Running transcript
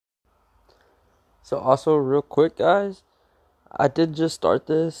So also real quick, guys, I did just start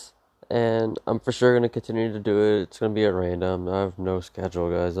this, and I'm for sure gonna continue to do it. It's gonna be at random. I have no schedule,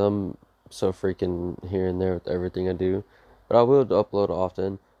 guys. I'm so freaking here and there with everything I do, but I will upload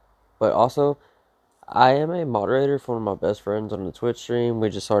often. But also, I am a moderator for one of my best friends on the Twitch stream. We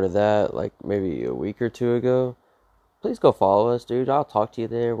just started that like maybe a week or two ago. Please go follow us, dude. I'll talk to you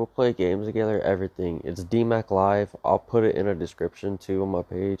there. We'll play games together, everything. It's DMAC Live. I'll put it in a description too on my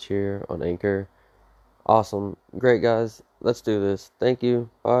page here on Anchor. Awesome. Great, guys. Let's do this. Thank you.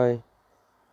 Bye.